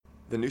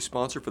The new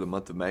sponsor for the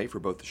month of May for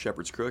both the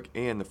Shepherd's Crook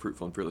and the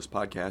Fruitful and Fearless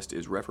podcast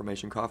is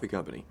Reformation Coffee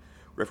Company.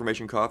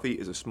 Reformation Coffee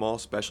is a small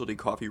specialty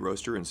coffee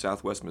roaster in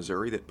southwest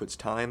Missouri that puts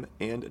time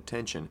and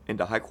attention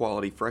into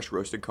high-quality, fresh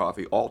roasted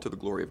coffee, all to the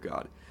glory of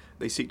God.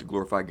 They seek to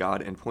glorify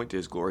God and point to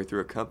His glory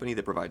through a company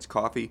that provides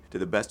coffee to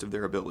the best of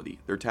their ability.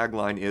 Their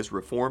tagline is,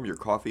 "Reform your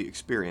coffee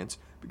experience,"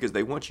 because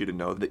they want you to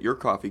know that your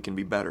coffee can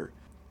be better.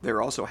 They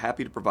are also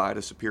happy to provide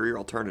a superior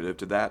alternative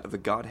to that of the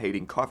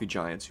God-hating coffee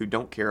giants who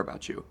don't care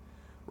about you.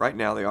 Right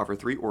now, they offer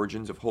 3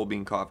 origins of whole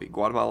bean coffee: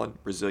 Guatemalan,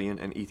 Brazilian,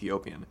 and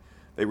Ethiopian.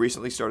 They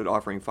recently started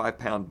offering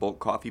 5-pound bulk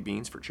coffee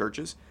beans for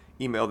churches.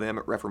 Email them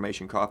at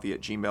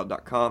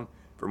reformationcoffee@gmail.com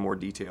for more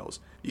details.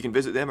 You can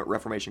visit them at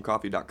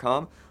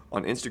reformationcoffee.com,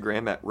 on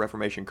Instagram at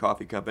Reformation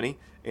Coffee Company,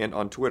 and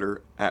on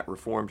Twitter at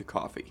Reformed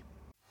Coffee.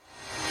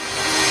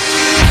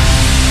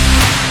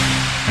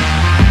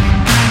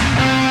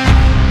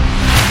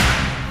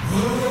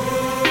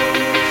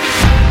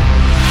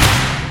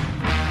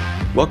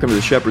 Welcome to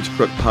the Shepherd's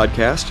Crook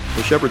podcast.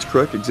 The Shepherd's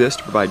Crook exists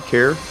to provide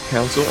care,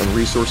 counsel, and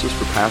resources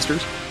for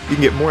pastors. You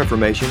can get more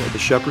information at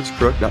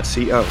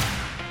theshepherdscrook.co.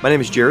 My name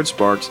is Jared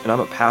Sparks, and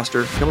I'm a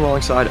pastor coming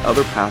alongside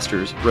other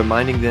pastors,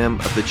 reminding them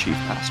of the chief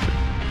pastor.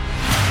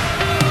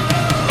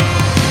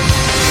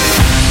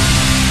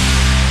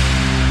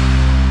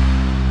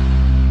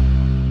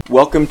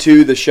 Welcome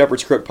to the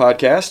Shepherd's Crook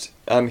podcast.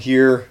 I'm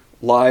here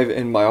live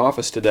in my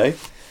office today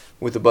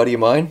with a buddy of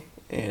mine,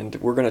 and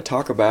we're going to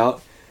talk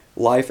about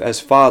life as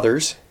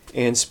fathers,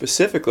 and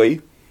specifically,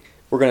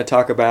 we're going to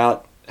talk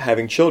about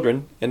having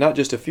children, and not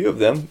just a few of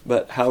them,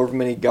 but however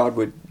many God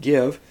would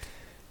give.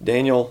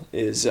 Daniel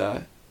is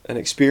an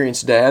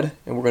experienced dad,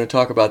 and we're going to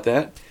talk about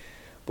that.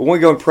 But we're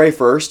going to go and pray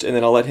first, and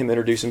then I'll let him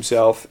introduce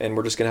himself, and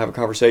we're just going to have a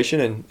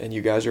conversation, and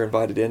you guys are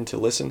invited in to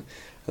listen.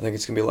 I think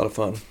it's going to be a lot of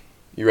fun.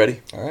 You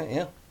ready? All right,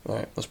 yeah. All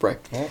right, let's pray.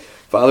 All right.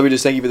 Father, we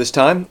just thank you for this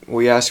time.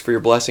 We ask for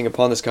your blessing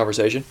upon this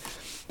conversation.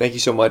 Thank you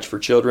so much for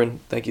children.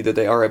 Thank you that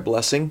they are a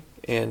blessing.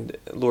 And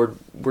Lord,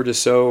 we're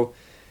just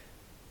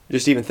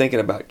even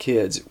thinking about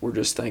kids, we're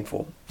just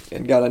thankful.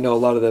 And God, I know a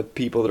lot of the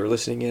people that are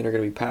listening in are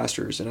going to be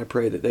pastors, and I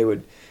pray that they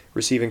would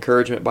receive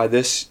encouragement by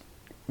this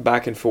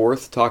back and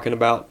forth, talking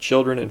about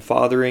children and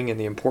fathering and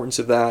the importance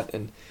of that.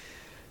 And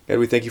God,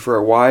 we thank you for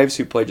our wives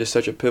who play just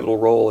such a pivotal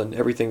role in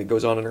everything that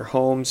goes on in our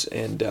homes.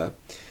 And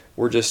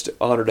we're just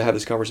honored to have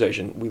this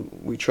conversation.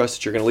 We trust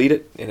that you're going to lead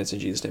it, and it's in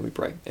Jesus' name we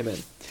pray. Amen.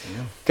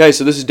 Yeah. Okay,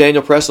 so this is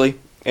Daniel Presley.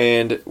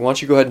 And why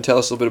don't you go ahead and tell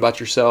us a little bit about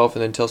yourself,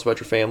 and then tell us about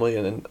your family,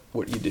 and then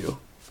what you do.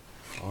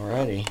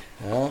 Alrighty.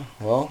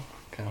 Well,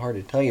 kind of hard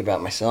to tell you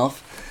about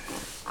myself.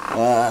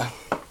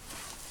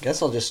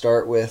 Guess I'll just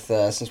start with,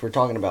 since we're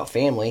talking about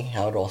family,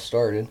 how it all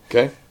started.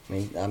 Okay. I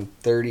mean, I'm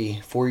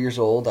 34 years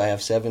old. I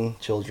have 7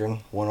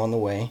 children, 1 on the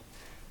way.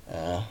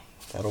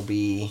 That'll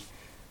be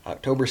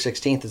October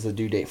 16th is the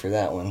due date for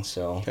that one.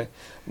 So. Okay.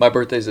 My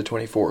birthday's the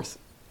 24th.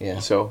 Yeah.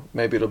 So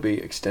maybe it'll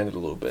be extended a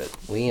little bit.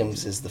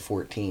 Liam's is the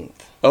 14th.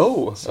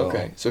 Oh, so,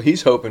 okay. So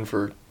he's hoping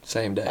for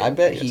same day. I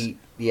bet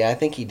I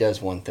think he does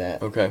want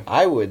that. Okay.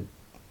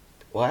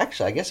 Well,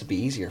 actually, I guess it'd be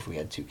easier if we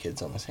had 2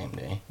 kids on the same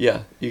day.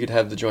 Yeah, you could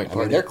have the joint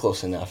party. I mean, they're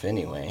close enough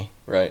anyway.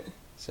 Right.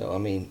 So, I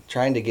mean,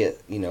 trying to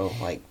get,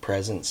 like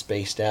presents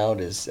spaced out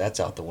that's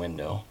out the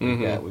window.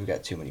 Mm-hmm. We've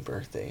got too many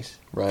birthdays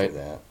for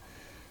that.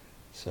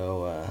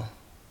 So,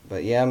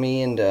 but yeah,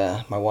 me and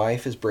my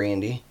wife is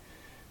Brandy.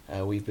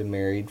 We've been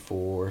married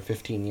for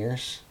 15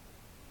 years,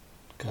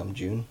 come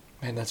June.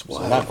 Man, that's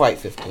wild. So not quite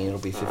 15. It'll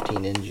be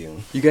 15 in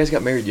June. You guys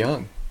got married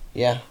young.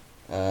 Yeah.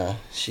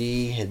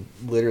 She had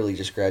literally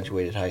just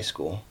graduated high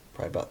school,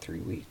 probably about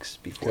 3 weeks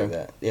before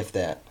that, if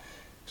that.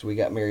 So we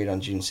got married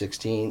on June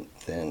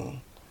 16th,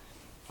 and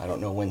I don't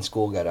know when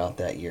school got out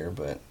that year,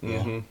 but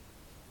yeah,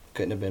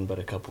 couldn't have been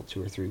but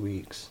 2 or 3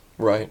 weeks.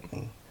 Right.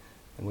 And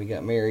we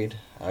got married.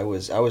 I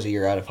was a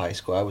year out of high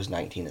school. I was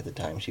 19 at the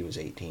time. She was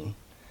 18.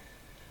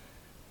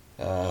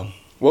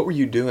 What were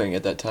you doing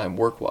at that time,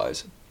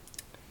 work-wise?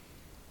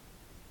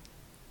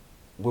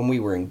 When we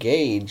were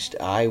engaged,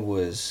 I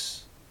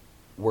was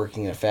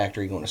working in a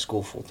factory, going to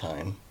school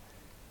full-time.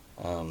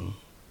 When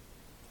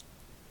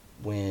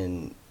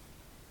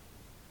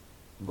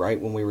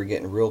we were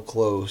getting real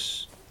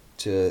close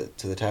to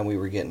the time we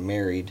were getting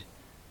married,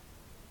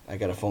 I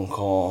got a phone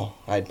call.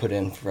 I'd put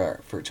in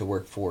to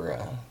work for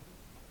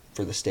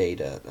the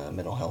state, a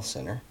mental health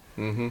center.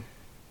 Mm-hmm.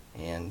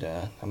 And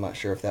I'm not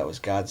sure if that was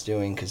God's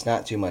doing, because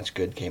not too much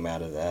good came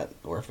out of that,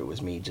 or if it was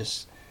me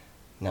just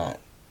not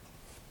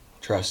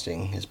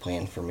trusting His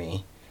plan for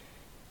me.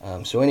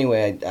 So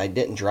anyway, I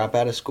didn't drop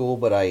out of school,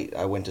 but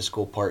I went to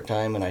school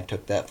part-time, and I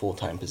took that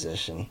full-time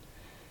position.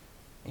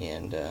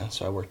 And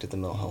so I worked at the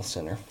mental health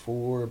center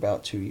for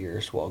about 2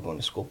 years while going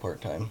to school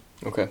part-time.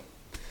 Okay.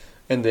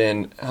 And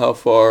then how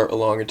far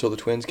along until the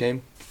twins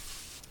came?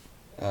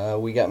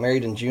 We got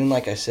married in June,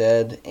 like I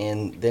said,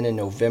 and then in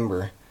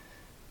November,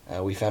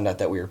 we found out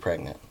that we were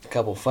pregnant. A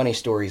couple funny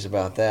stories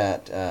about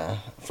that.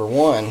 For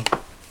one,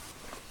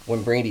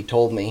 when Brandy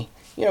told me,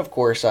 of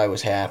course I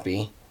was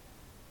happy,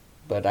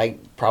 but I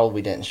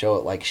probably didn't show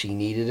it like she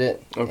needed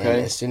it. Okay.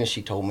 And as soon as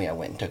she told me, I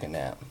went and took a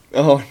nap.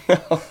 Oh,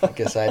 no. I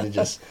guess I had to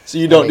just... So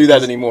you don't do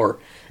that anymore?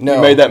 No.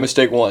 You made that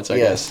mistake once, I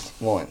guess.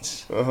 Yes,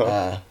 once.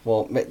 Uh-huh.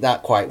 Well,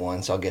 not quite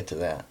once. I'll get to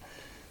that.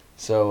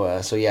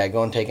 So yeah, I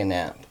go and take a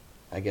nap.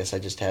 I guess I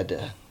just had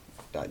to...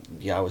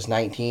 I was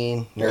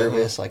 19,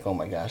 nervous, like, oh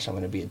my gosh, I'm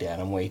going to be a dad.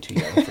 I'm way too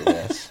young for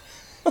this.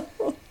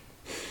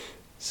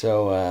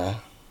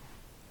 So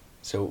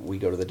we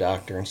go to the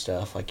doctor and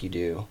stuff like you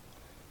do.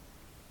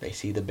 They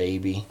see the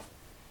baby.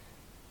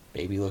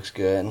 Baby looks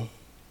good.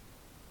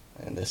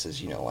 And this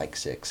is, like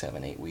 6,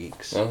 7, 8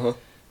 weeks. Uh-huh.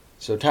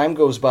 So time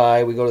goes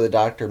by. We go to the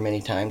doctor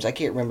many times. I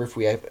can't remember if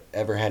we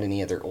ever had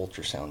any other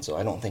ultrasounds, so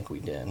I don't think we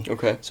did.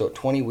 Okay. So at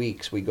 20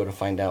 weeks, we go to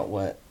find out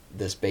what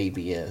this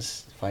baby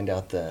is, find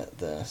out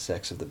the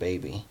sex of the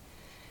baby.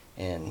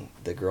 And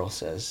the girl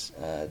says,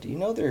 do you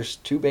know there's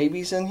 2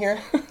 babies in here?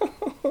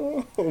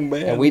 Oh,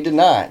 man. And we did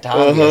not,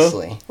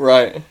 obviously. Uh-huh.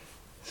 Right.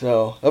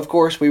 So, of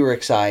course, we were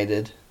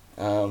excited.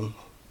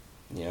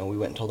 We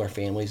went and told our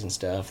families and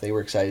stuff. They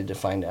were excited to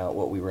find out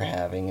what we were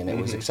having, and it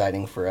was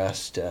exciting for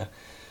us to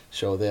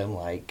show them,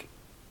 like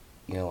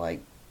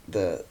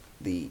the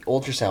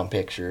ultrasound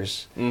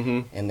pictures.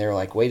 Mm-hmm. And they're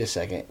like, wait a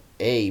second,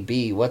 A,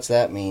 B, what's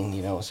that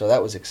mean? So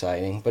that was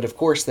exciting. But, of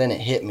course, then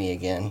it hit me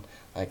again.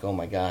 Like, oh,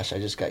 my gosh, I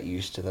just got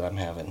used to that I'm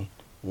having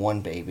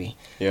 1 baby.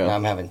 Yeah. Now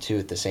I'm having 2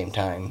 at the same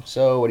time.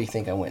 So what do you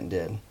think I went and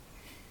did?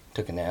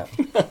 Took a nap.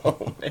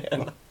 Oh,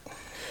 man.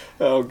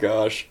 Oh,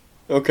 gosh.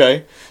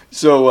 Okay.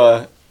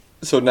 So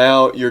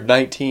now you're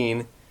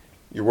 19,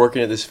 you're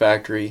working at this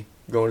factory,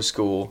 going to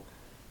school,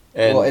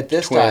 and well, at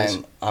this twins.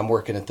 time, I'm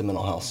working at the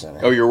mental health center.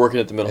 Oh, you're working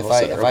at the mental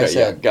health center. If I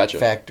said gotcha.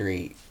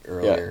 factory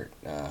earlier,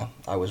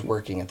 I was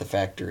working at the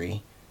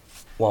factory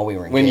while we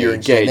were engaged. When you were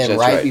engaged, and then that's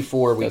right.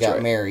 before we That's got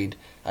right. married,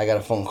 I got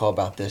a phone call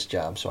about this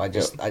job. So I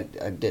just I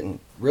didn't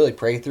really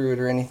pray through it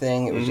or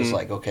anything. It was just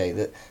like, okay,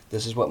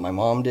 this is what my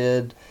mom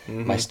did.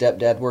 Mm-hmm. My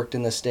stepdad worked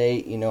in the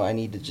state. I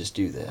need to just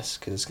do this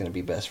because it's going to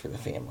be best for the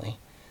family.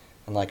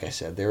 And like I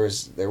said,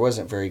 there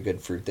wasn't very good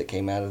fruit that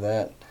came out of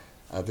that,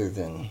 other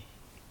than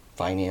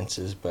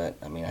finances. But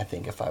I mean, I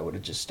think if I would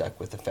have just stuck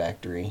with the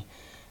factory,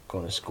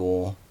 going to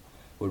school,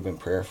 would have been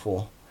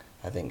prayerful,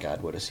 I think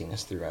God would have seen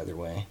us through either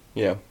way.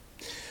 Yeah.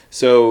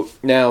 So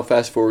now,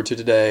 fast forward to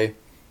today,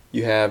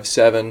 you have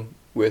 7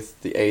 with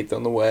the 8th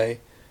on the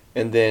way,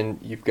 and then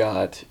you've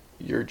got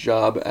your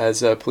job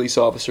as a police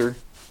officer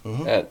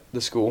at the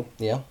school.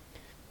 Yeah.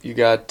 You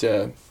got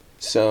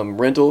some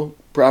rental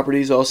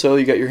properties also.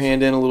 You got your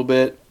hand in a little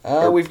bit.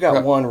 We've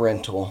got one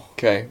rental.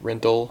 Okay,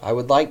 rental. I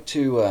would like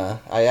to.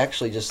 I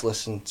actually just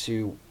listened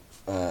to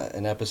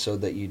an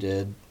episode that you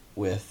did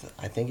with,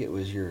 I think it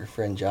was your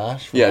friend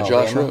Josh. From Alabama.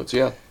 Josh Rhodes.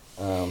 Yeah.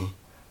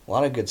 A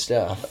lot of good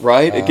stuff.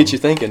 Right? It gets you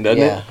thinking,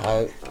 doesn't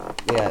it?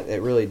 Yeah,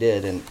 it really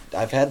did. And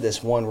I've had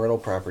this one rental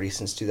property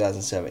since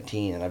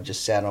 2017, and I've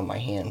just sat on my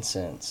hands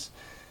since.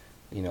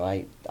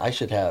 I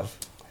should have.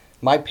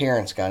 My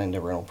parents got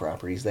into rental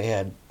properties. They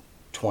had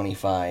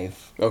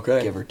 25,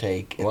 give or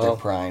take, at their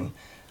prime.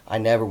 I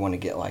never want to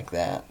get like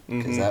that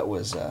because that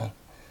was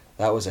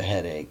a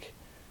headache.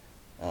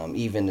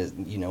 Even as,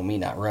 me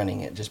not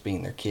running it, just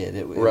being their kid,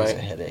 it was a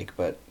headache.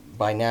 But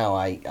by now,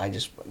 I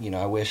just,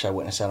 I wish I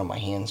wouldn't have sat on my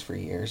hands for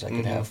years. I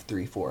could have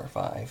 3, 4, or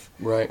 5.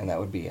 Right. And that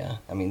would be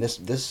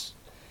this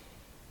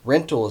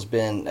rental has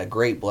been a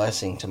great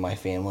blessing to my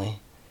family.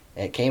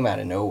 It came out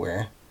of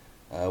nowhere.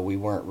 We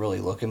weren't really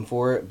looking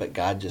for it, but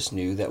God just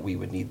knew that we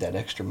would need that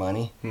extra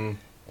money.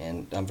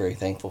 And I'm very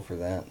thankful for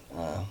that.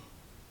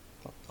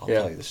 I'll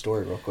tell you the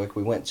story real quick.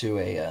 We went to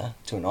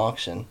an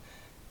auction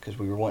because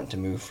we were wanting to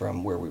move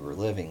from where we were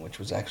living, which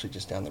was actually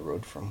just down the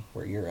road from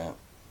where you're at.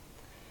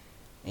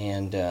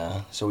 And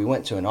so we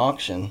went to an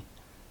auction.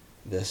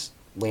 This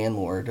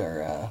landlord,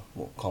 or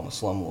we'll call him a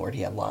slumlord,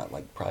 he had a lot,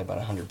 probably about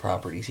 100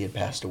 properties. He had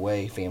passed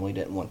away. Family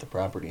didn't want the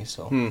property,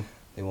 so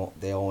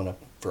they all went up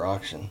for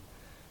auction.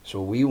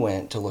 So we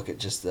went to look at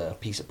just the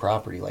piece of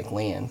property, like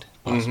land,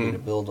 possibly to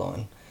build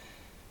on.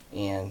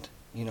 And,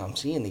 I'm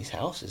seeing these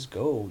houses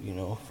go,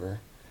 for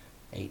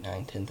 $8,000,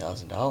 $9,000,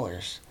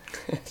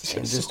 $10,000.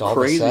 And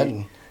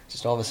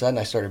just all of a sudden,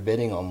 I started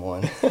bidding on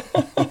one.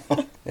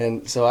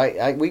 And so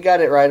we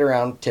got it right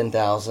around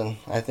 $10,000.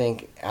 I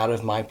think out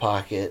of my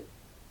pocket,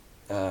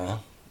 by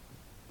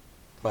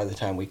the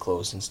time we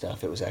closed and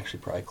stuff, it was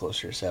actually probably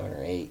closer to 7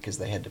 or 8 because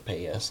they had to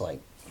pay us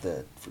for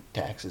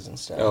taxes and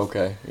stuff.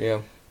 Okay,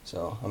 yeah.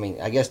 So,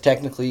 I guess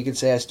technically you could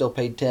say I still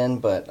paid 10,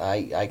 but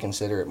I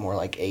consider it more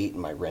like 8,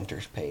 and my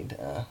renters paid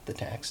the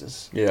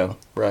taxes. Yeah,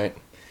 right.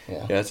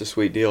 Yeah, that's a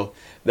sweet deal.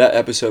 That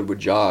episode with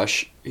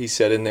Josh, he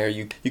said in there,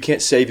 you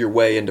can't save your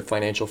way into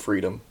financial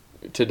freedom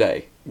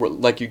today,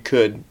 like you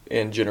could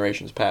in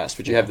generations past,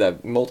 but you have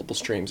that multiple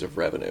streams of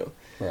revenue.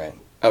 Right.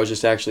 I was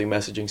just actually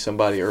messaging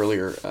somebody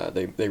earlier.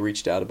 They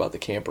reached out about the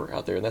camper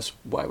out there, and that's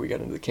why we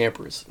got into the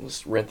camper.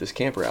 Let's rent this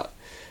camper out.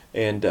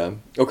 And,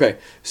 okay,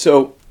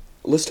 so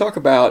let's talk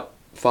about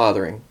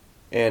fathering.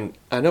 And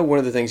I know one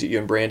of the things that you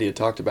and Brandy had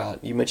talked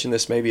about, you mentioned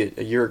this maybe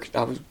a year,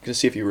 I was going to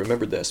see if you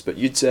remembered this, but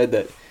you'd said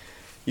that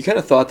you kind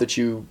of thought that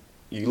you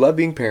you love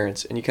being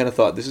parents, and you kind of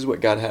thought this is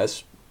what God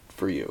has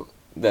for you,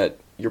 that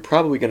you're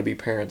probably going to be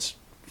parents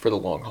for the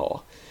long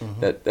haul.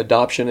 That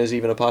adoption is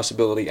even a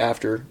possibility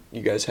after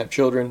you guys have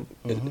children,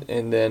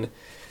 and then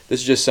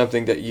this is just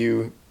something that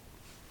you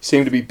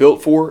seem to be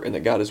built for and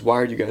that God has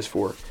wired you guys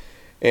for.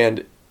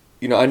 And,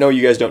 I know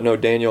you guys don't know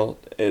Daniel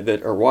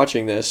that are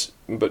watching this,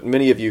 but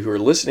many of you who are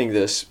listening to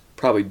this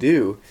probably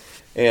do,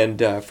 and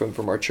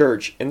from our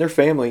church. And their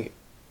family,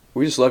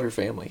 we just love your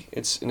family.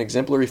 It's an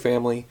exemplary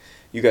family.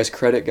 You guys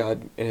credit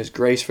God and His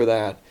grace for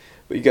that,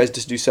 but you guys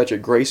just do such a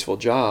graceful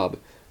job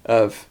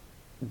of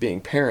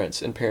being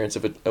parents and parents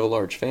of a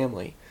large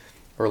family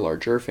or a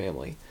larger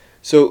family.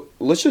 So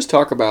let's just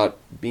talk about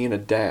being a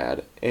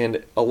dad.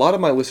 And a lot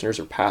of my listeners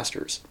are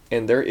pastors,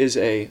 and there is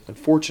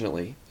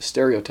unfortunately, a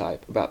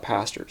stereotype about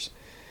pastors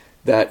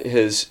that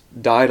has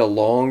died a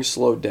long,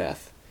 slow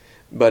death,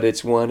 but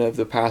it's one of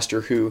the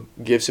pastor who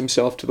gives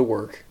himself to the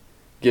work,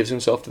 gives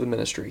himself to the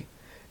ministry.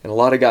 And a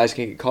lot of guys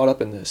can get caught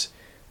up in this,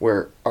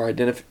 where our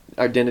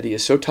identity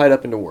is so tied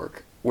up into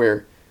work,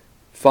 where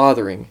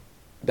fathering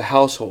the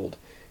household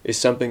is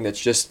something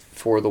that's just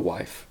for the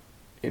wife.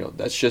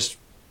 That's just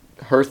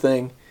her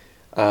thing.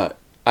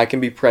 I can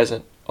be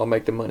present. I'll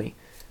make the money.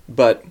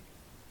 But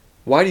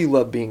why do you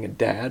love being a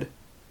dad?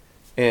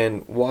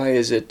 And why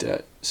is it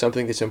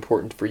something that's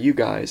important for you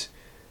guys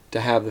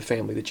to have the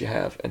family that you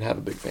have and have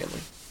a big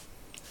family?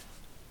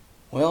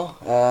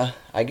 Well,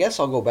 I guess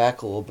I'll go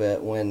back a little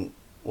bit.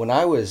 When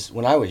I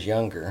was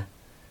younger,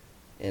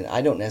 and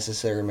I don't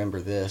necessarily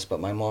remember this, but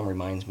my mom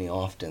reminds me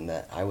often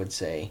that I would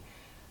say,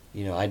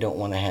 I don't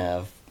want to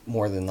have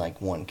more than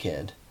like one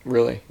kid.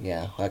 Really?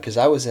 Yeah, because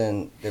there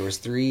was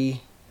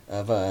three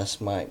of us,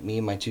 me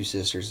and my two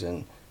sisters,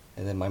 and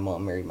then my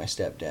mom married my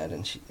stepdad,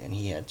 and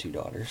he had two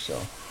daughters. So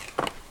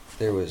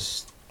there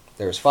was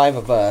five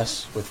of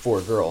us with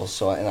four girls.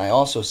 So, and I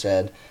also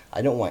said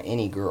I don't want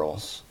any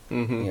girls. I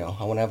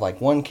want to have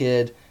like one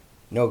kid,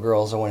 no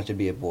girls. I want it to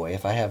be a boy.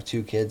 If I have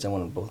two kids, I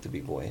want them both to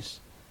be boys.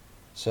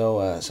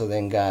 So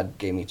then God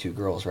gave me two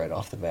girls right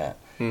off the bat.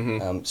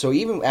 So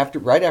even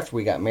right after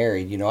we got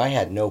married, I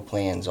had no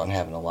plans on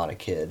having a lot of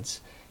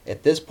kids.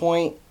 At this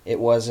point, it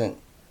wasn't,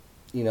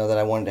 that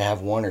I wanted to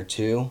have one or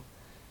two,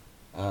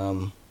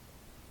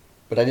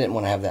 but I didn't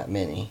want to have that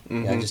many.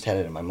 I just had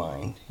it in my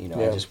mind.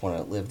 I just want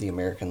to live the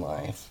American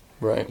life.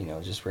 Right.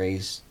 Just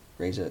raise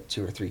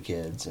 2 or 3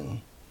 kids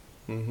and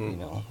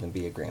then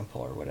be a grandpa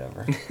or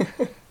whatever.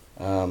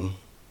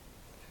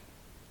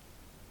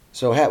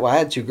 So I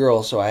had two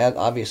girls, so I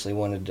obviously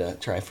wanted to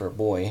try for a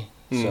boy.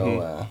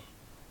 So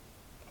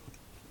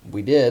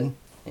we did,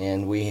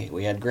 and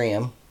we had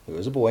Graham, who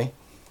was a boy,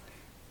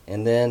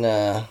 and then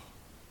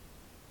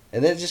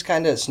it just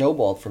kind of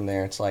snowballed from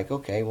there. It's like,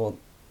 okay, well,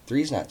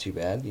 3's not too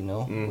bad, We've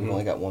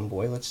only got one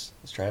boy. Let's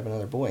try to have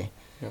another boy.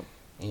 Yep.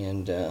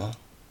 And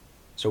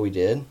so we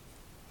did.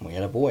 We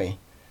had a boy,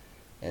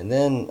 and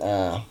then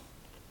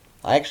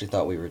I actually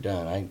thought we were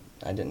done.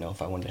 I didn't know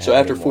if I wanted to have So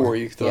after any more. 4,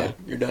 you thought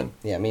you're done?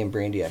 Yeah, me and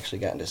Brandy actually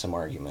got into some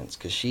arguments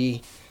because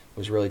she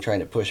was really trying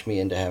to push me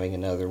into having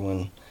another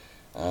one.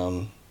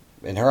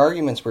 And her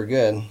arguments were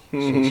good.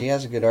 She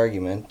has a good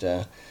argument.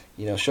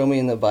 Show me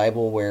in the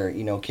Bible where,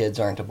 kids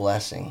aren't a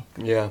blessing.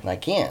 Yeah. And I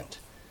can't.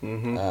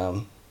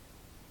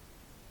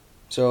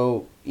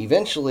 So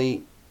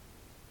eventually,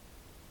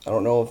 I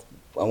don't know if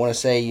I want to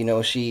say,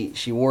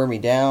 she wore me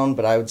down,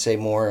 but I would say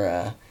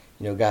more,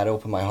 God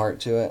opened my heart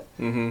to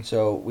it.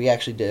 So we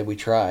actually did. We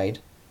tried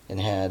and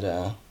had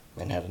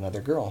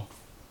another girl,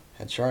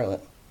 had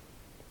Charlotte.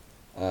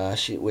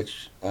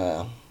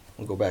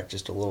 We'll go back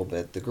just a little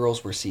bit. The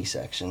girls were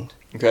C-sectioned.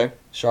 Okay.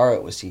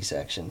 Charlotte was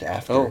C-sectioned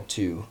after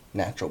 2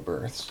 natural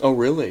births. Oh,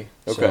 really?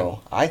 Okay.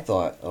 So I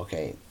thought,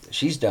 okay,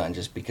 she's done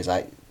just because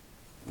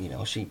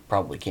she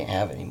probably can't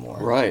have any more.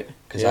 Right.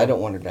 Because I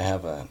don't want her to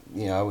have I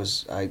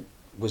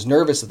was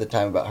nervous at the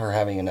time about her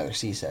having another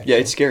C-section. Yeah,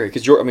 it's scary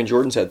because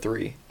Jordan's had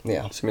 3.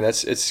 Yeah. So,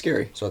 it's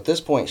scary. So at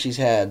this point, she's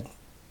had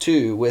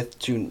 2 with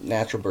 2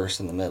 natural births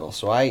in the middle.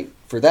 So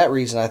for that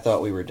reason, I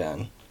thought we were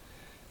done.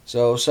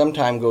 So some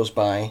time goes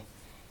by,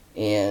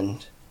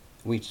 and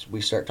we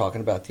start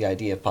talking about the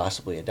idea of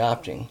possibly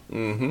adopting.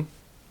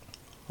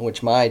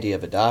 Which my idea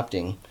of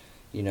adopting,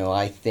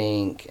 I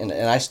think, and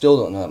I still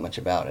don't know that much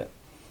about it,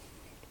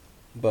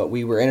 but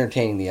we were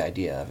entertaining the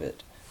idea of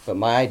it. But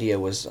my idea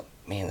was,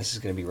 man, this is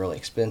going to be really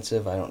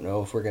expensive. I don't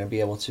know if we're going to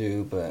be able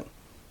to, but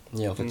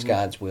if it's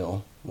God's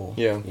will,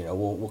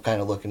 we'll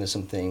kind of look into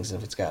some things. And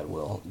if it's God's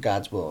will,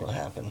 it'll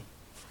happen.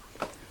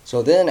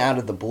 So then, out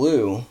of the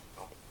blue,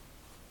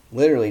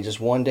 literally just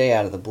one day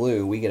out of the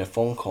blue, we get a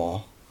phone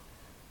call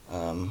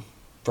from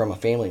a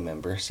family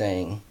member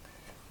saying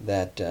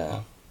that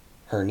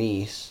her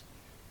niece,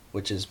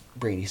 which is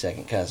Brady's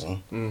second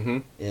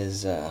cousin,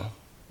 is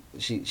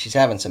she's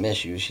having some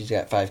issues. She's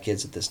got 5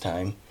 kids at this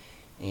time,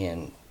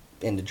 and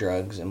into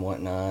drugs and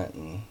whatnot,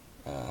 and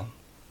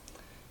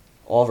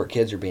all of her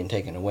kids are being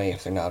taken away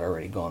if they're not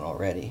already gone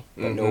already.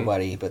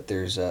 But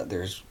there's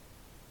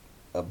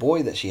a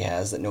boy that she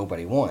has that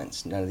nobody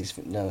wants. None of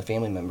the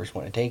family members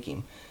want to take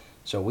him.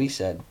 So we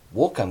said,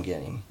 we'll come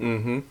get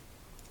him.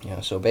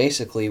 So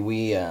basically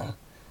we had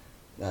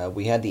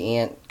the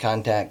aunt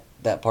contact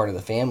that part of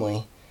the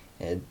family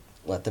and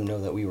let them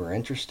know that we were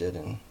interested,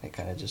 and it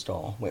kind of just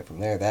all went from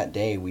there. That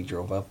day we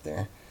drove up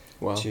there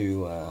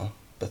to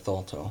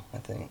Bethalto, I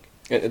think.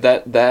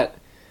 That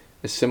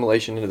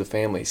assimilation into the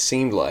family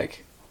seemed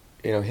like,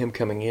 him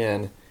coming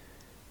in,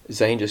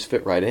 Zane just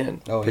fit right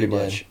in. Oh, pretty he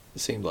did. much. It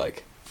seemed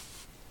like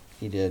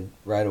He did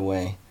right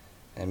away.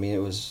 I mean, it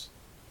was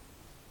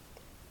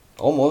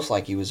almost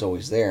like he was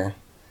always there.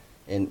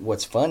 And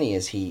what's funny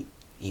is he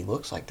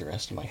looks like the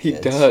rest of my kids.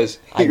 He does.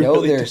 I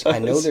know there's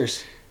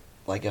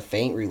like a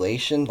faint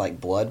relation, like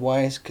blood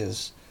wise,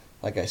 because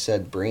like I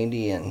said,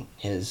 Brandy and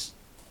his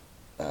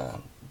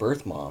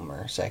birth mom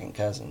are second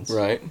cousins.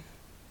 Right.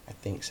 I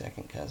think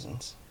second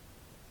cousins.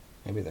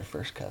 Maybe they're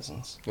first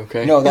cousins.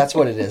 Okay. No, that's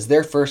what it is.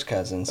 They're first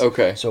cousins.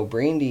 Okay. So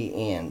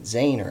Brandy and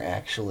Zane are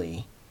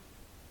actually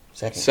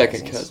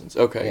second cousins.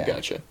 Okay, Yeah.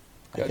 Gotcha.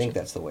 I think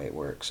that's the way it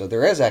works. So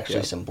there is actually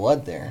Yep. some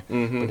blood there,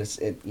 Mm-hmm. but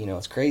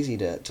it's crazy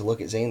to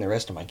look at Zane and the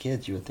rest of my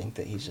kids. You would think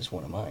that he's just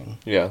one of mine.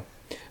 Yeah.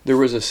 There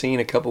was a scene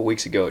a couple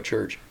weeks ago at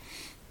church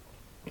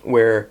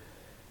where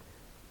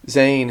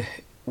Zane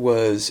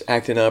was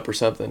acting up or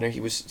something, or he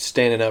was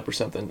standing up or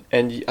something,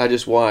 and I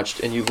just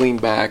watched, and you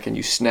leaned back and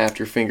you snapped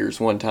your fingers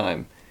one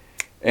time,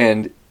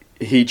 and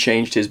he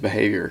changed his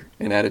behavior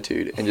and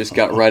attitude and just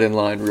got right in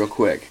line real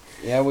quick.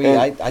 Yeah,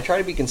 I try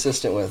to be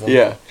consistent with him.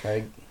 Yeah. Try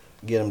to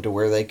get them to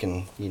where they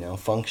can,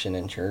 function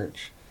in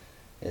church.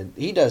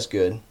 He does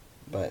good,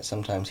 but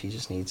sometimes he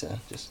just needs a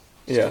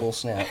full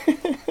snap.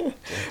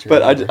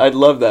 But I'd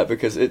love that,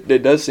 because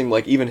it does seem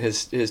like even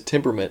his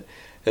temperament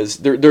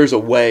there's a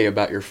way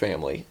about your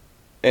family,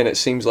 and it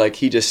seems like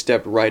he just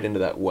stepped right into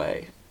that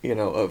way,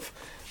 of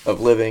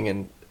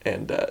living,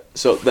 and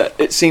so that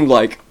it seemed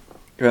like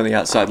you're on the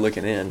outside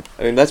looking in.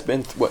 I mean, that's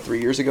been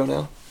 3 years ago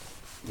now.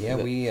 Yeah,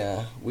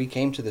 we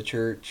came to the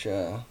church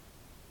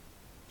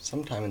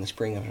sometime in the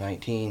spring of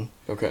 19.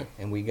 Okay.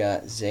 And we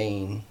got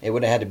Zane. It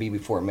would have had to be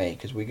before May,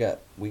 because we got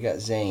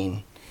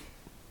Zane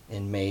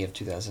in May of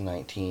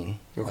 2019.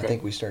 Okay. I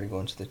think we started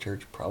going to the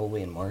church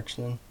probably in March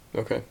then.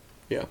 Okay.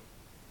 Yeah.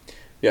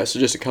 Yeah. So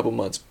just a couple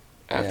months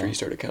after Yeah. you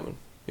started coming.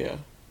 Yeah.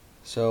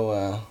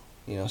 So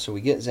so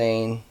we get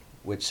Zane,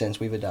 which since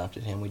we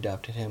adopted him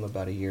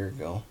about a year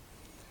ago.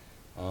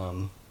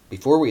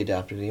 Before we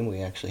adopted him,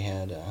 we actually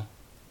had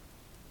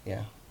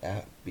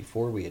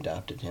before we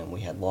adopted him,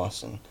 we had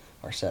Lawson,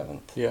 our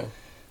seventh. Yeah.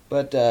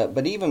 But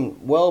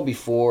even well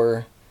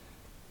before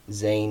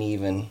Zane,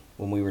 even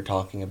when we were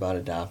talking about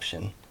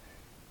adoption,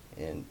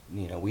 and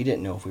we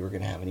didn't know if we were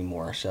going to have any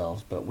more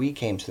ourselves, but we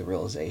came to the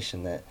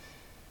realization that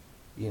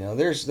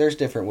there's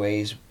different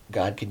ways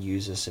God could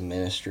use us in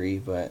ministry,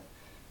 but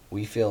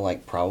we feel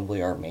like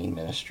probably our main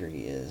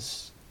ministry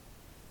is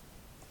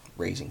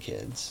raising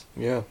kids.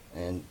 Yeah.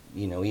 And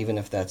even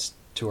if that's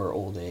to our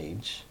old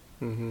age,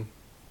 Mm-hmm.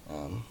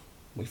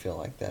 we feel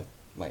like that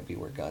might be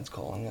where God's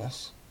calling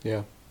us.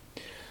 Yeah.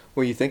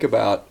 Well, you think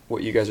about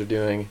what you guys are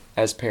doing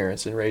as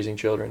parents and raising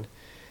children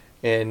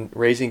and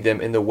raising them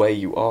in the way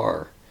you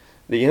are.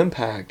 The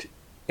impact,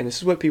 and this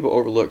is what people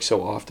overlook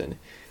so often,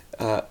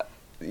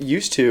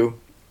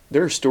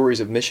 there are stories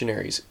of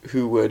missionaries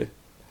who would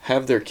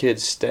have their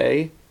kids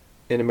stay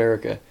in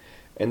America,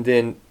 and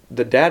then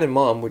the dad and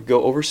mom would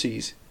go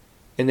overseas,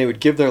 and they would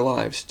give their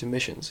lives to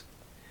missions,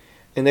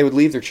 and they would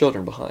leave their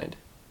children behind.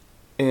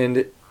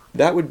 And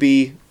that would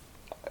be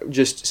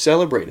just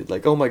celebrated,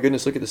 like, oh my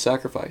goodness, look at the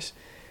sacrifice.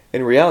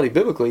 In reality,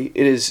 biblically,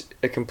 it is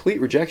a complete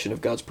rejection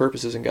of God's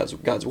purposes and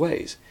God's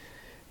ways.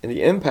 And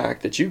the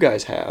impact that you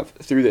guys have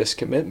through this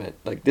commitment,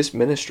 like this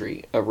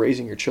ministry of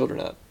raising your children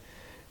up,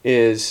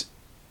 is,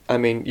 I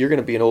mean, you're going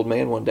to be an old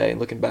man one day and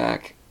looking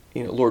back,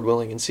 Lord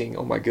willing, and seeing,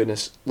 oh my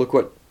goodness, look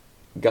what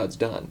God's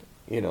done,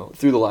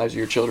 through the lives of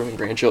your children and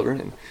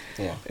grandchildren,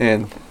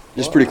 and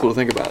just pretty cool to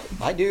think about.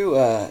 I do.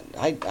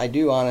 I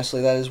do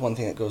honestly. That is one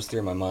thing that goes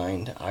through my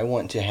mind. I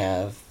want to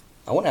have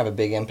a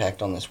big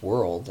impact on this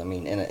world. I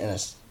mean, in a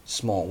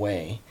small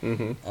way.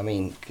 Mm-hmm. I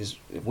mean, because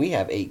if we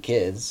have 8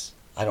 kids,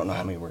 I don't know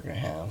how many we're going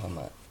to have. I'm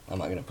not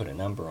going to put a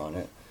number on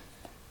it.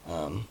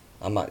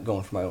 I'm not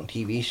going for my own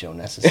TV show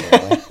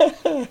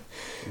necessarily.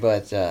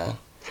 But and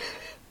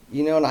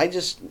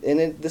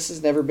this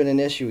has never been an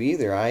issue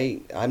either.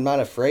 I'm not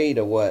afraid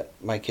of what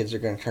my kids are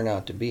going to turn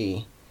out to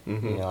be.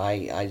 Mm-hmm.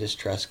 I just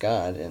trust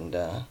God. And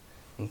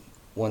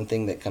one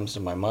thing that comes to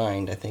my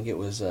mind, I think it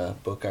was a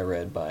book I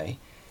read by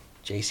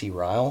J.C.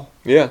 Ryle.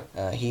 Yeah.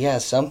 He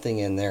has something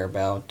in there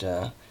about,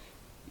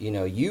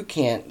 you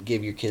can't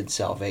give your kids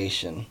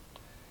salvation.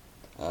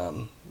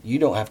 You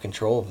don't have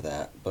control of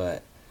that,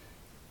 but,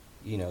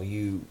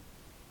 and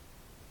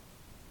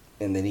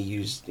then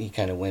he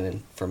kind of went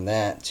in from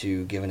that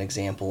to give an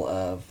example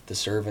of the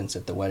servants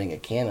at the wedding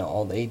at Cana.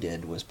 All they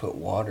did was put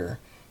water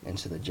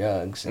into the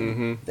jugs, and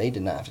Mm-hmm. they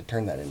did not have to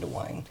turn that into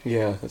wine.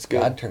 Yeah, that's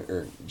good.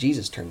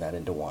 Jesus turned that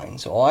into wine.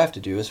 So all I have to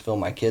do is fill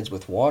my kids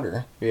with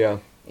water. Yeah.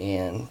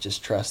 And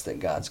just trust that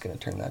God's going to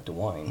turn that to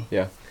wine.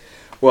 Yeah.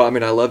 Well, I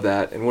mean, I love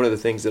that. And one of the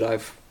things that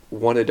I've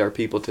wanted our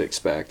people to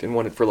expect, and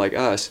wanted for like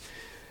us,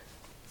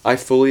 I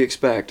fully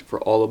expect for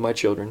all of my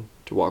children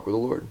to walk with the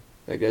Lord.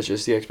 Like, that's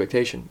just the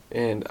expectation.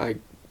 And I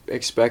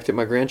expect that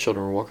my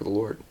grandchildren will walk with the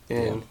Lord.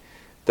 And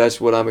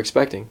that's what I'm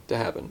expecting to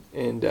happen.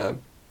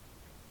 And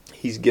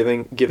He's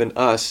given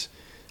us,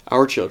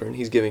 our children,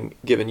 He's given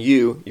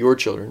you, your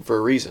children, for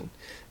a reason.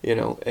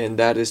 And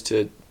that is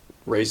to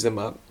raise them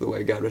up the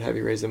way God would have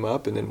you raise them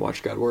up, and then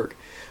watch God work.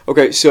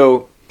 Okay,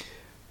 so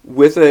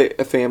with a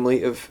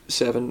family of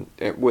 7,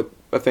 with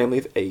a family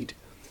of 8,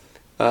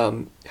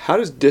 how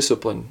does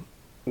discipline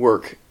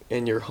work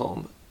in your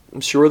home? I'm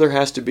sure there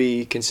has to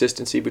be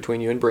consistency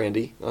between you and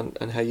Brandy on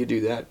how you do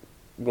that.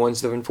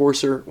 One's the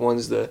enforcer,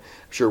 one's the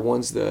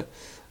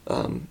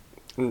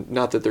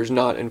not that there's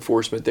not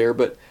enforcement there,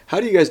 but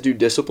how do you guys do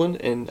discipline?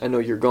 And I know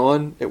you're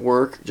gone at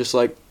work, just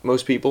like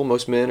most people,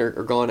 most men are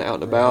gone out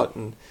and about.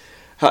 And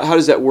how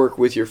does that work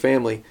with your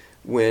family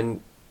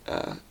when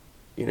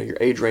your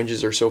age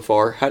ranges are so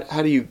far?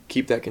 How do you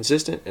keep that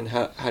consistent, and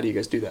how do you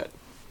guys do that?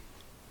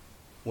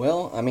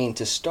 Well, I mean,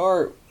 to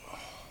start,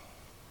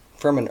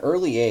 from an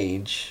early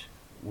age,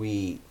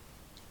 we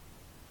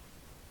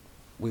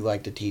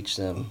like to teach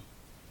them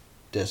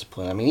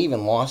discipline. I mean,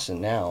 even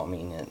Lawson now, I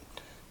mean,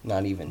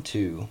 not even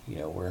 2,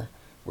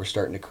 we're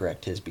starting to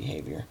correct his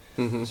behavior.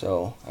 Mm-hmm.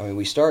 So, I mean,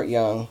 we start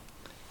young,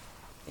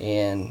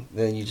 and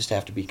then you just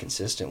have to be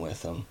consistent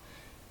with them.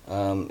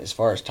 As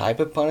far as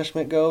type of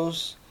punishment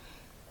goes,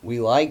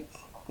 we like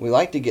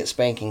to get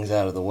spankings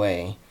out of the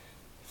way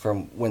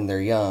from when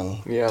they're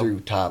young through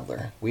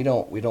toddler. We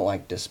don't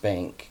like to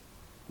spank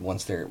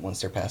once they're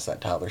past that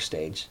toddler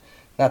stage.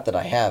 Not that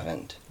I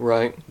haven't.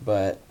 Right.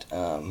 But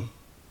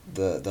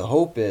the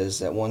hope is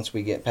that once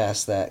we get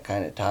past that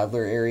kind of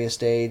toddler area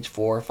stage,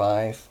 4 or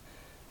 5,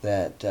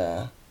 that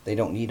they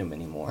don't need them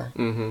anymore.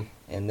 Mm-hmm.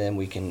 And then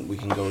we can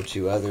go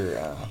to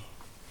other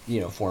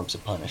forms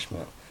of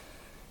punishment.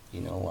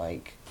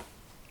 Like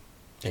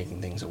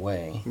taking things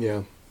away.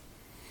 Yeah.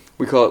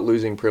 We call it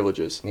losing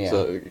privileges. Yeah.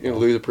 So,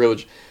 lose a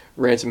privilege.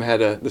 Ransom had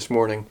this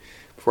morning,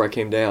 before I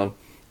came down,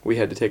 we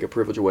had to take a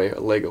privilege away, a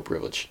Lego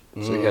privilege.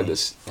 So he had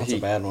this. That's a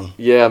bad one.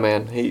 Yeah,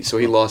 man. He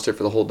lost it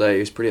for the whole day. He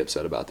was pretty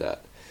upset about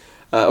that.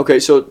 Okay,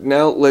 so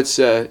now let's,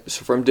 so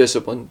from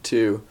discipline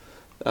to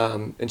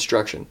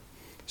instruction.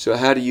 So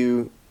how do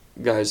you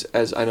guys,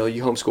 as I know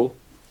you homeschool,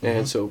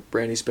 and so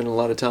Brandy's spending a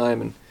lot of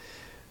time and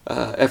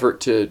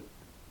effort to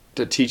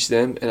teach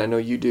them, and I know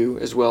you do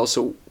as well.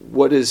 So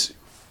what does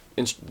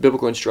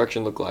biblical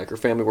instruction look like, or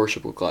family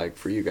worship look like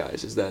for you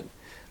guys? Is that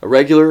a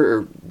regular,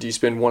 or do you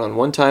spend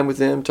one-on-one time with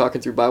them,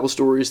 talking through Bible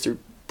stories, through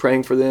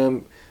praying for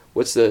them?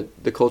 What's the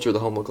culture of the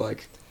home look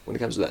like when it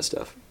comes to that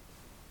stuff?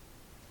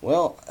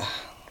 Well,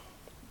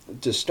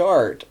 to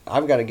start,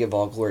 I've got to give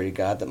all glory to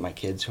God that my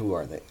kids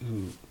who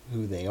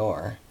they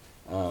are,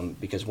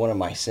 because one of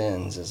my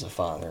sins as a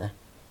father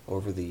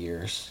over the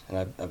years, and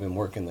I've been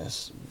working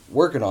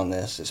on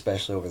this,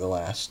 especially over the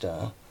last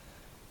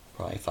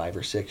probably 5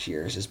 or 6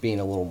 years, is being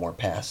a little more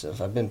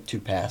passive. I've been too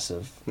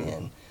passive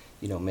in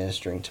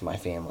ministering to my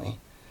family.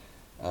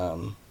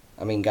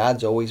 I mean,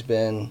 God's always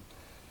been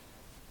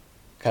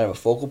kind of a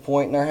focal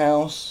point in our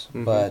house,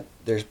 but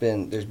there's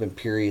been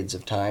periods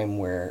of time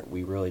where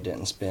we really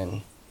didn't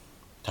spend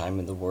time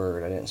in the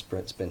Word. I didn't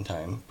spend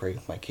time praying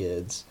with my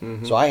kids.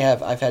 So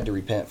I've had to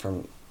repent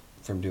from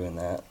doing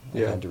that.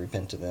 I've had to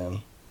repent to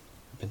them,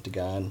 repent to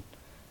God.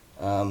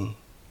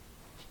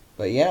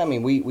 But yeah, I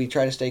mean, we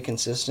try to stay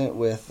consistent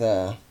with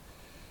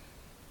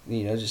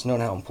just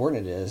knowing how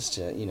important it is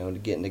to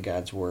get into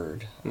God's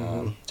Word,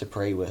 to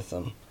pray with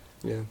them.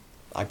 Yeah,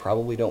 I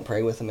probably don't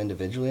pray with them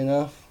individually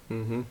enough.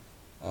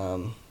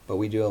 But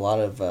we do a lot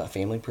of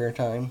family prayer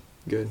time.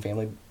 Good.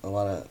 A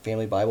lot of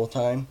family Bible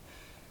time.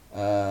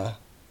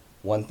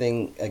 One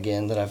thing,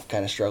 again, that I've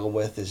kind of struggled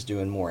with is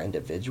doing more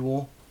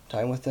individual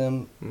time with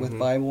them with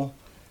Bible.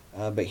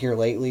 But here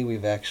lately,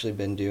 we've actually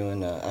been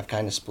doing, I've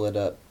kind of split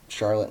up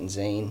Charlotte and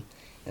Zane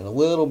and a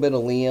little bit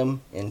of Liam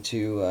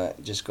into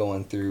just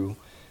going through,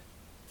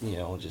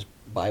 just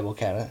Bible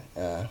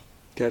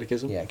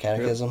catechism. Yeah,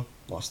 catechism. Yep.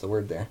 Lost the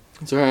word there.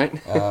 It's all right.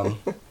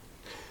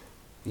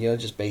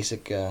 Just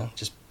basic,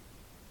 just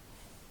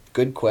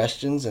good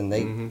questions, and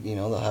they,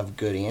 they'll have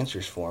good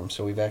answers for them.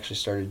 So we've actually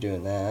started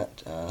doing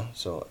that.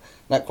 So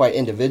not quite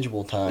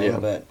individual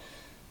time, but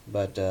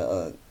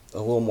a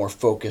little more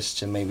focused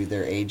to maybe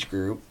their age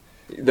group.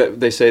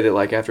 They say that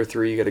like after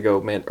 3 you got to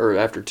go man, or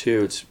after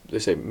 2 they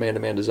say man to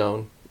man to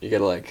zone. You got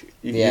to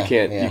you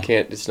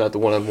can't. It's not the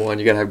one-on-one.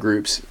 You got to have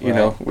groups. You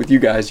know, with you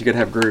guys, you got to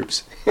have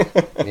groups.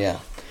 Yeah.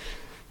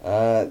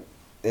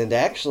 And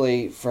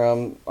actually,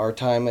 from our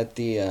time at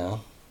the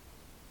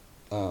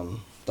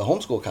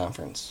homeschool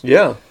conference,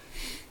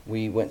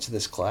 we went to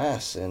this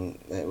class, and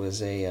it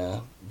was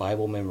a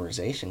Bible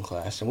memorization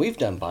class. And we've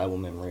done Bible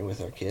memory with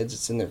our kids;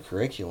 it's in their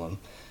curriculum,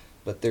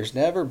 but there's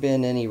never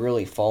been any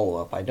really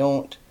follow-up.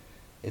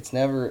 It's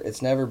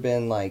never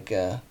been like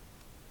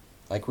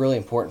really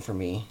important for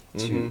me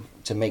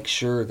to make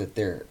sure that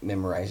they're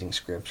memorizing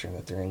Scripture,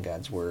 that they're in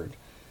God's Word.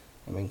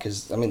 I mean,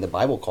 because the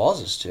Bible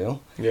calls us to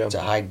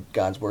hide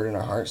God's Word in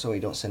our heart so we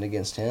don't sin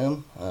against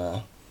Him.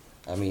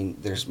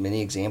 There's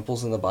many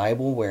examples in the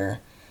Bible where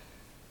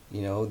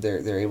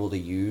they're able to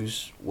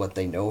use what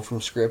they know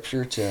from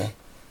Scripture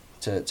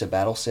to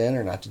battle sin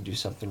or not to do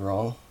something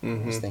wrong.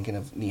 I was thinking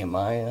of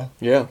Nehemiah,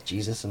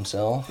 Jesus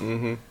himself.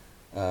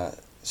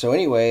 So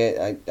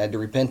anyway, I had to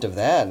repent of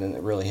that, and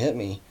it really hit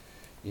me,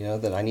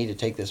 that I need to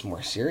take this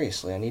more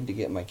seriously. I need to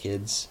get my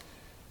kids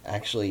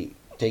actually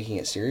taking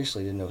it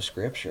seriously to know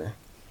Scripture.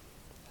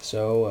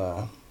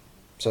 So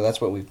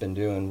that's what we've been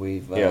doing.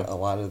 We've a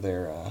lot of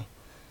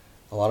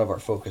our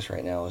focus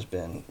right now has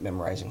been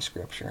memorizing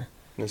Scripture.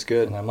 That's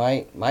good. And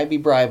I might be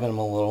bribing them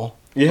a little.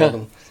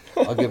 Yeah.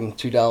 I'll give them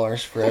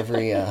 $2 for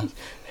every.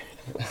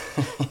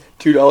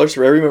 $2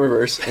 for every memory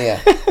verse.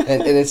 Yeah,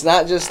 and it's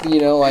not just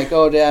like,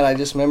 oh, Dad, I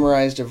just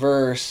memorized a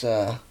verse.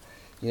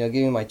 Give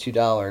me my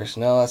 $2.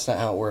 No, that's not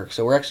how it works.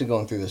 So we're actually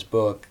going through this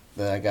book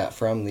that I got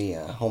from the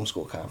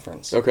homeschool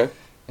conference. Okay.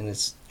 And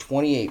it's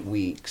 28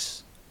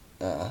 weeks.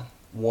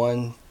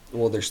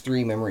 There's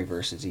 3 memory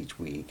verses each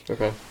week.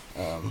 Okay.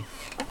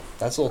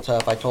 That's a little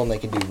tough. I told them they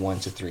can do 1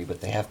 to 3,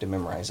 but they have to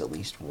memorize at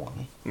least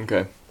 1.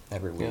 Okay.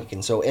 Every week. Yeah.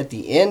 And so at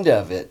the end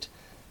of it,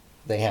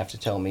 they have to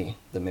tell me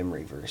the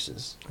memory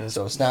verses.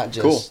 So it's not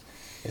just cool.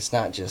 It's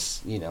not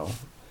just,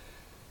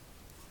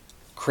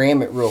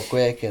 cram it real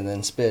quick and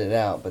then spit it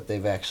out, but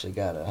they've actually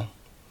got to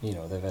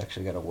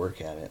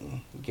work at it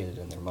and get it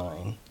in their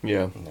mind.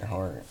 Yeah. In their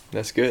heart.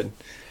 That's good.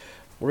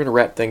 We're going to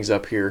wrap things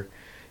up here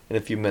in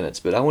a few minutes,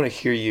 but I want to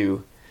hear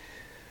you.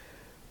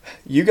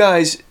 You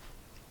guys,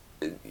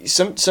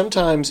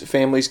 sometimes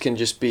families can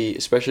just be,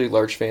 especially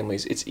large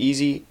families, it's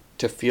easy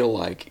to feel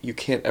like you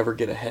can't ever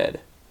get ahead.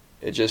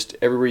 It just,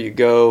 everywhere you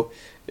go,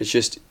 it's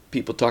just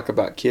people talk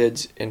about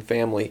kids and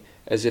family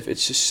as if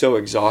it's just so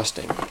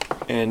exhausting.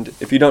 And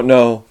if you don't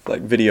know,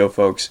 like video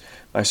folks,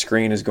 my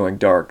screen is going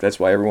dark. That's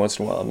why every once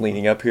in a while I'm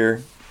leaning up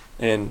here.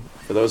 And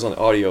for those on the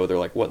audio, they're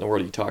like, what in the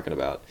world are you talking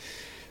about?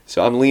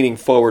 So I'm leaning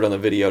forward on the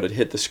video to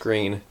hit the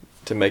screen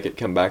to make it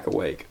come back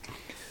awake.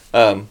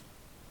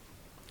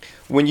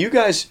 When you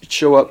guys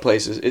show up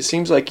places, it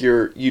seems like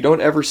you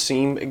don't ever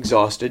seem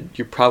exhausted.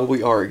 You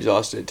probably are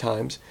exhausted at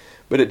times,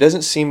 but it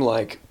doesn't seem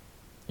like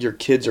your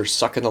kids are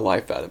sucking the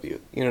life out of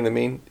you. You know what I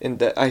mean? And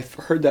that I've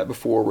heard that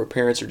before, where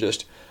parents are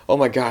just, oh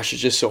my gosh,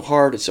 it's just so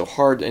hard,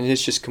 and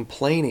it's just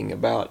complaining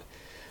about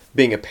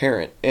being a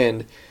parent.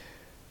 And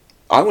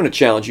I want to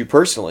challenge you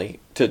personally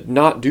to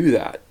not do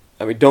that.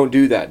 I mean, don't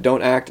do that.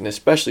 Don't act, and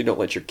especially don't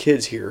let your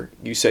kids hear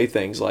you say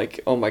things like,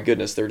 oh my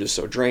goodness, they're just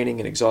so draining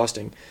and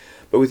exhausting.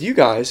 But with you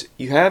guys,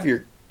 you have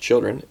your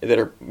children that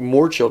are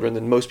more children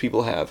than most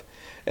people have.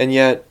 And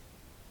yet,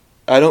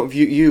 I don't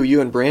view you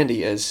and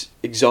Brandy as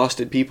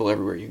exhausted people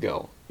everywhere you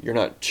go. You're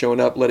not showing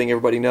up letting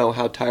everybody know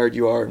how tired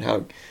you are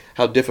and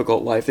how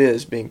difficult life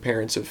is being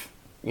parents of,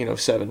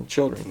 7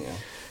 children. Yeah.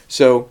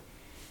 So,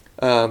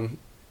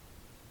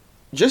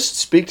 just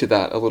speak to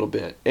that a little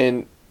bit.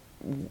 And,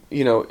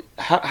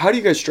 how do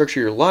you guys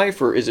structure your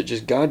life? Or is it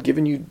just God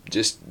giving you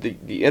just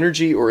the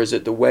energy? Or is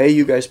it the way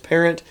you guys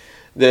parent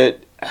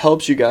that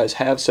helps you guys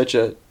have such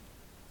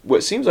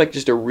what seems like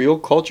just a real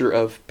culture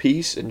of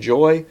peace and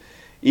joy,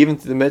 even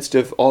through the midst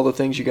of all the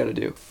things you got to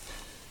do?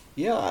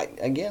 Yeah,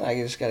 I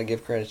just got to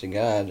give credit to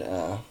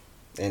God.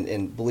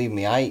 And believe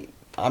me,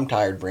 I'm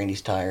tired,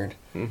 Brandy's tired.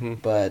 Mm-hmm.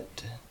 But,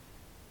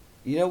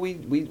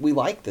 we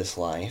like this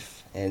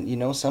life.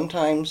 And,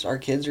 sometimes our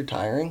kids are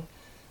tiring.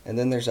 And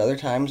then there's other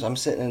times I'm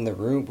sitting in the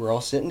room, we're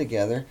all sitting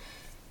together.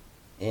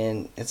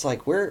 And it's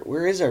like,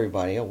 where is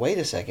everybody? Oh, wait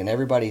a second,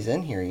 everybody's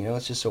in here.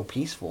 It's just so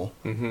peaceful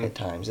at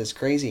times. It's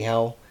crazy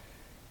how,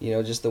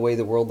 just the way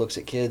the world looks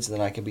at kids.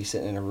 Then I could be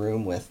sitting in a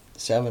room with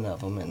 7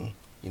 of them, and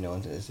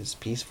it's as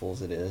peaceful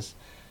as it is.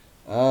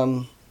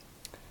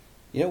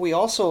 We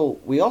also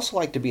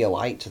like to be a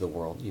light to the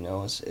world.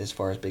 As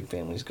far as big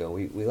families go,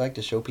 we like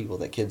to show people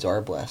that kids are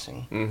a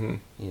blessing. Mm-hmm.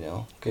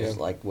 Because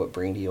like what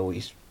Brandy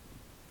always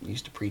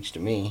used to preach to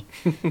me,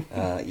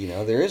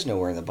 there is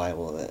nowhere in the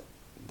Bible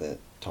that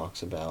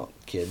talks about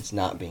kids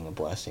not being a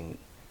blessing.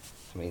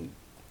 I mean,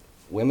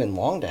 women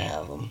long to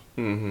have them.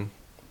 Mm-hmm.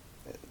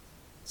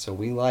 So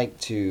we like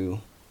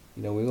to,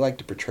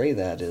 portray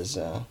that as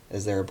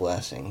they're a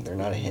blessing. They're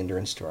not a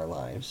hindrance to our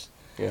lives.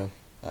 Yeah.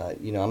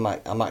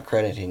 I'm not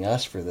crediting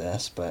us for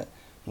this, but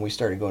when we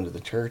started going to the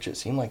church, it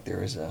seemed like there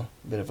was a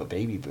bit of a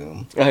baby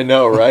boom. I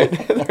know, right?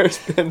 There's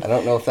been I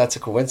don't know if that's a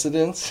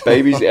coincidence.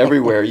 babies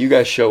everywhere. You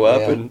guys show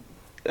up and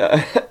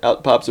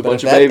out pops a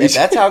bunch of If babies.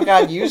 that's how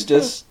God used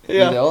us,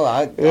 Yeah.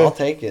 I'll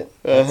take it.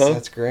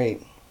 That's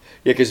great.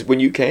 Yeah, because when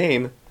you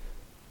came,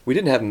 we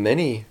didn't have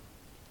many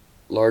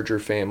larger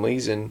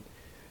families. And,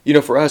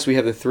 for us, we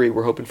have the 3.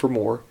 We're hoping for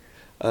more.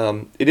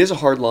 It is a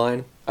hard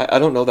line. I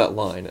don't know that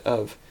line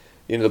of,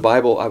 the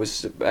Bible. I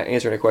was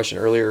answering a question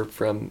earlier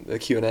from the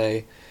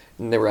Q&A,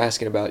 and they were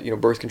asking about,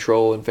 birth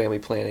control and family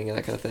planning and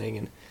that kind of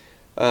thing.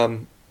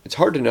 And it's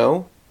hard to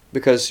know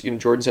because,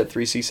 Jordan's had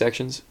 3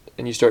 C-sections,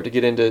 and you start to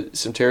get into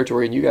some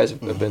territory, and you guys have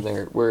been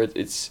there, where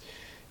it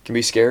can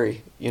be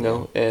scary,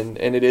 and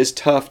it is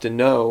tough to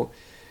know.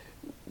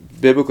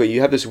 Biblically,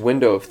 you have this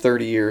window of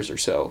 30 years or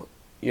so,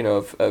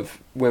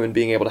 of women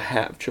being able to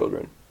have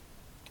children.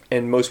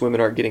 And most women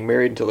aren't getting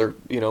married until they're,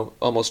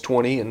 almost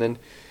 20, and then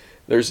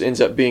there's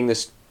ends up being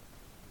this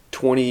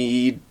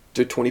 20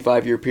 to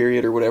 25 year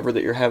period or whatever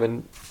that you're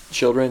having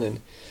children,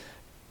 and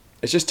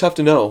it's just tough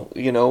to know,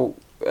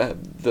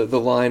 the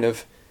line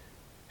of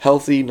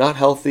healthy, not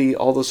healthy,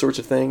 all those sorts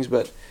of things.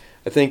 But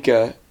I think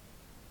you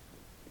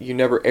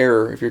never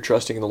err if you're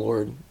trusting in the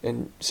Lord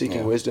and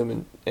seeking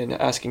wisdom and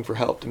asking for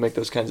help to make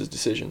those kinds of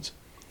decisions.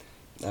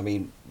 I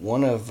mean,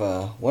 one of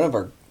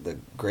the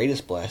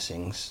greatest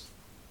blessings,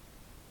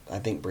 I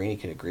think Brandy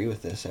could agree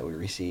with this, that we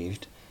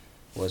received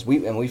was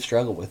we've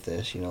struggled with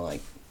this,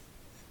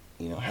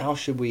 how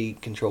should we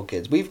control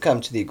kids? We've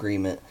come to the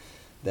agreement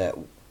that,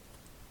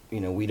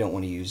 we don't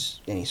want to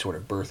use any sort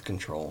of birth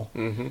control.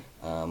 Mm-hmm.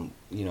 I'm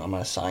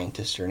not a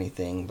scientist or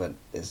anything, but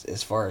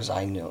as far as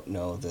I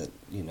know that,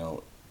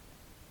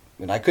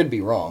 and I could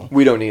be wrong.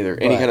 We don't either.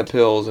 Any kind of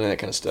pills and that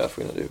kind of stuff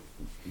we don't do.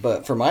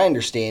 But from my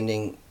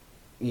understanding,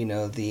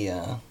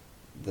 the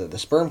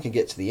sperm can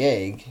get to the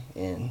egg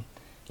and,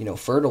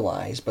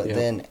 fertilize. But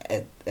then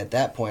at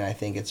that point, I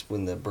think it's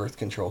when the birth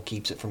control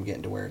keeps it from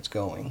getting to where it's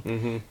going.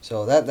 Mm-hmm.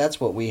 So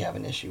that's what we have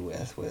an issue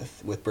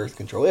with birth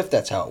control, if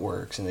that's how it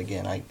works. And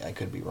again, I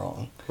could be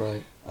wrong.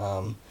 Right.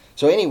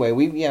 So anyway,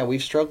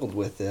 we've struggled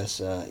with this.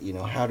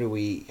 How do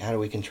we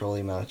control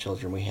the amount of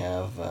children we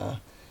have?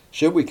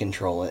 Should we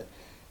control it?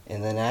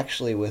 And then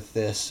actually with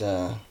this,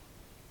 got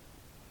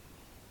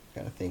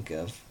to think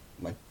of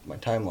my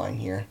timeline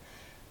here.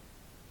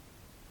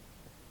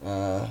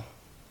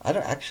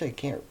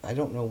 I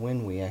don't know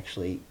when we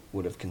actually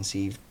would have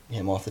conceived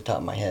him off the top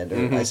of my head. Or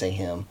Mm-hmm. I say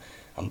him,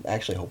 I'm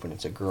actually hoping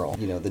it's a girl.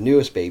 The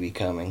newest baby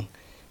coming.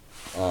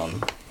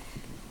 Kind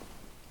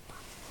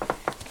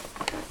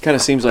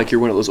of seems like you're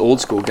one of those old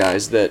school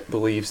guys that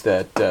believes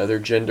that their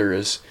gender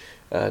is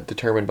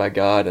determined by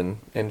God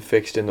and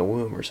fixed in the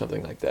womb or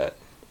something like that.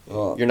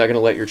 Well, You're not going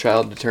to let your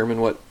child determine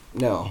what?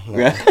 No.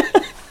 Yeah.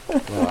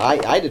 No,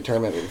 I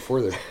determine it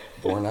before they're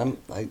born.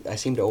 I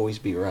seem to always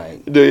be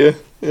right. Do you?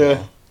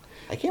 Yeah.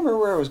 I can't remember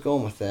where I was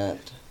going with that.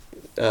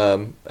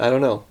 I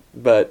don't know,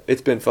 but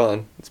it's been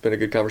fun. It's been a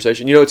good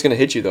conversation. It's going to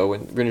hit you though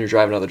when you're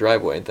driving down the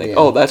driveway and think,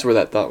 "Oh, that's where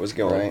that thought was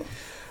going." Right.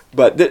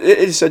 But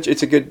it's a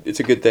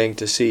good thing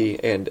to see,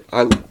 and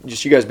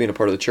you guys being a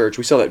part of the church.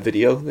 We saw that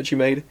video that you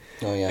made.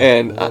 Oh yeah,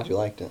 and I'm glad you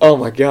liked it. Oh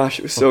my gosh,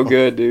 it was so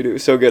good, dude. It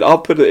was so good. I'll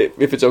put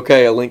if it's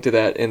okay, a link to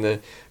that in the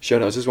show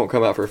notes. This won't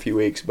come out for a few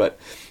weeks, but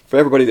for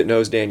everybody that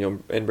knows Daniel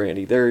and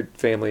Brandy, their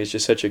family is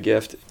just such a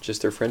gift.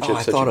 Just their friendship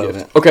is such a gift.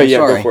 It. Okay,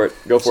 I'm sorry.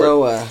 Go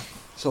for it.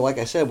 So like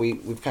I said,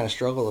 we've kind of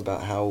struggled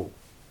about how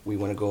we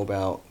want to go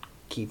about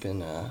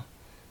keeping,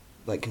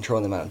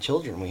 controlling the amount of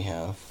children we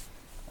have.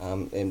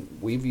 And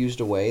we've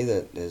used a way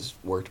that has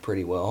worked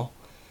pretty well,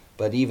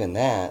 but even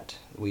that,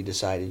 we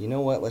decided, you know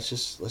what, let's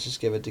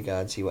just give it to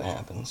God, see what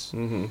happens.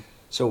 Mm-hmm.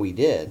 So we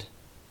did,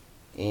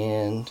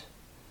 and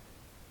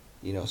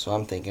so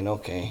I'm thinking,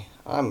 okay,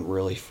 I'm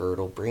really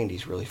fertile.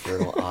 Brandy's really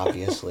fertile,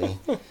 obviously.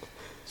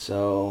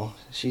 So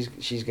she's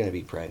gonna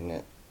be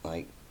pregnant,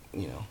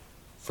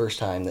 first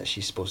time that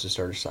she's supposed to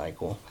start her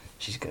cycle,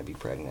 she's gonna be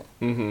pregnant.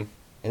 Mm-hmm.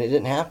 And it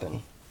didn't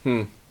happen.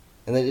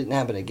 And then it didn't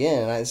happen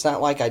again. And it's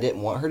not like I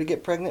didn't want her to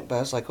get pregnant, but I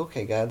was like,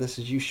 okay, God, this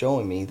is you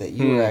showing me that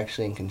you are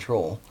actually in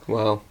control.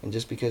 Wow. And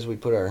just because we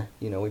put our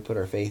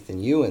faith in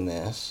you in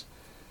this,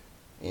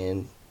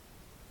 and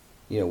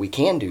we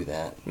can do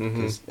that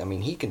because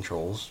he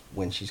controls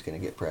when she's going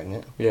to get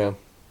pregnant. Yeah.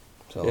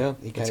 So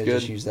he kind of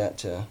just used that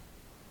to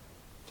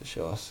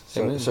show us.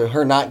 So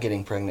her not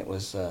getting pregnant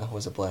was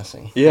a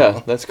blessing.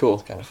 Yeah, that's cool.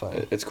 It's kind of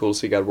fun. It's cool to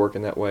see God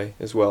working that way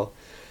as well.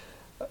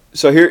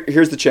 So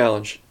here's the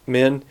challenge.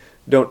 Men,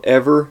 don't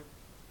ever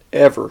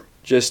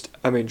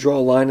draw a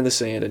line in the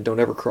sand and don't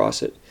ever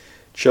cross it.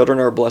 Children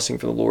are a blessing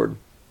from the Lord.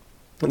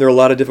 And there are a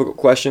lot of difficult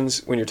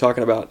questions when you're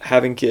talking about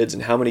having kids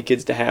and how many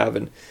kids to have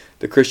and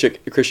the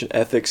Christian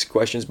ethics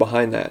questions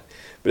behind that.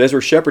 But as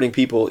we're shepherding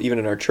people, even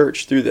in our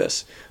church, through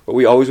this, what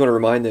we always want to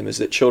remind them is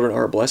that children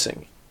are a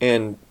blessing.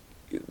 And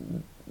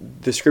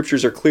the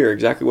scriptures are clear,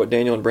 exactly what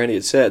Daniel and Brandy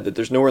had said, that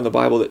there's nowhere in the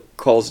Bible that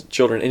calls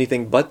children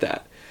anything but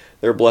that.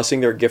 They're a blessing,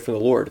 they're a gift from the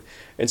Lord.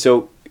 And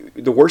so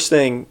the worst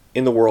thing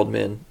in the world,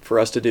 men, for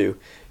us to do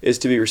is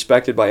to be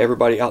respected by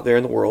everybody out there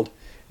in the world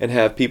and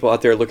have people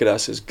out there look at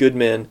us as good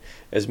men,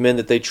 as men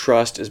that they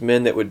trust, as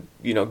men that would,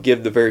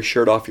 give the very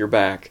shirt off your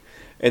back,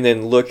 and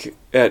then look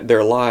at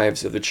their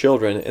lives of the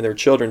children, and their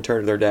children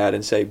turn to their dad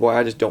and say, boy,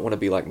 I just don't want to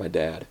be like my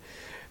dad.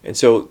 And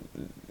so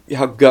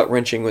how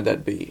gut-wrenching would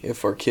that be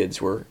if our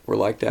kids were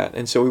like that?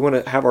 And so we want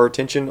to have our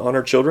attention on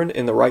our children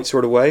in the right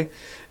sort of way,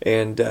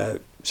 and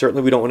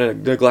certainly we don't want to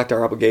neglect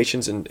our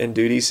obligations and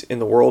duties in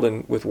the world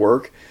and with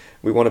work.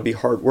 We want to be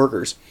hard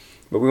workers,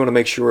 but we want to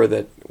make sure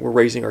that we're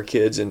raising our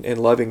kids and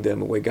loving them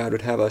the way God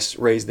would have us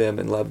raise them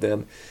and love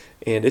them.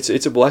 And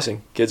it's a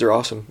blessing. Kids are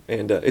awesome,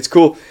 and it's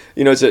cool.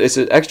 It's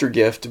an extra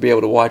gift to be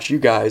able to watch you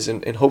guys,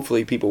 and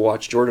hopefully people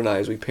watch Jordan and I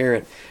as we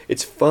parent.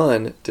 It's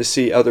fun to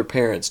see other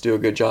parents do a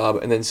good job,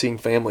 and then seeing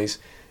families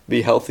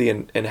be healthy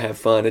and have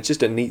fun. It's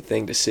just a neat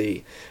thing to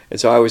see. And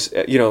so I always,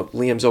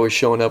 Liam's always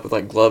showing up with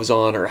like gloves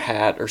on or a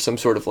hat or some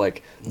sort of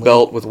like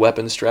belt with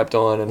weapons strapped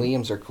on. And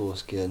Liam's our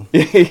coolest kid.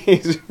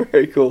 He's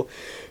very cool.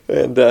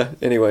 And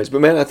anyways,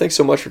 but man, I thanks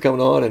so much for coming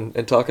on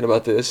and talking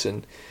about this,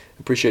 and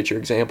appreciate your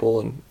example,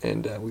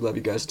 and we love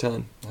you guys a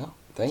ton. Well,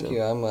 thank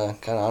you. I'm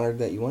kind of honored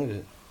that you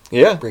wanted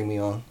to bring me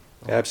on.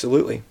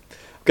 Absolutely.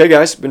 Okay,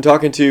 guys, been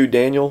talking to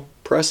Daniel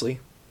Presley.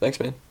 Thanks,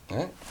 man. All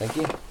right, thank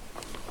you.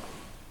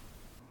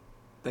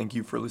 Thank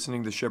you for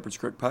listening to the Shepherd's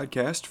Crook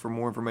podcast. For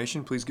more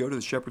information, please go to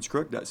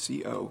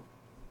theshepherdscrook.co.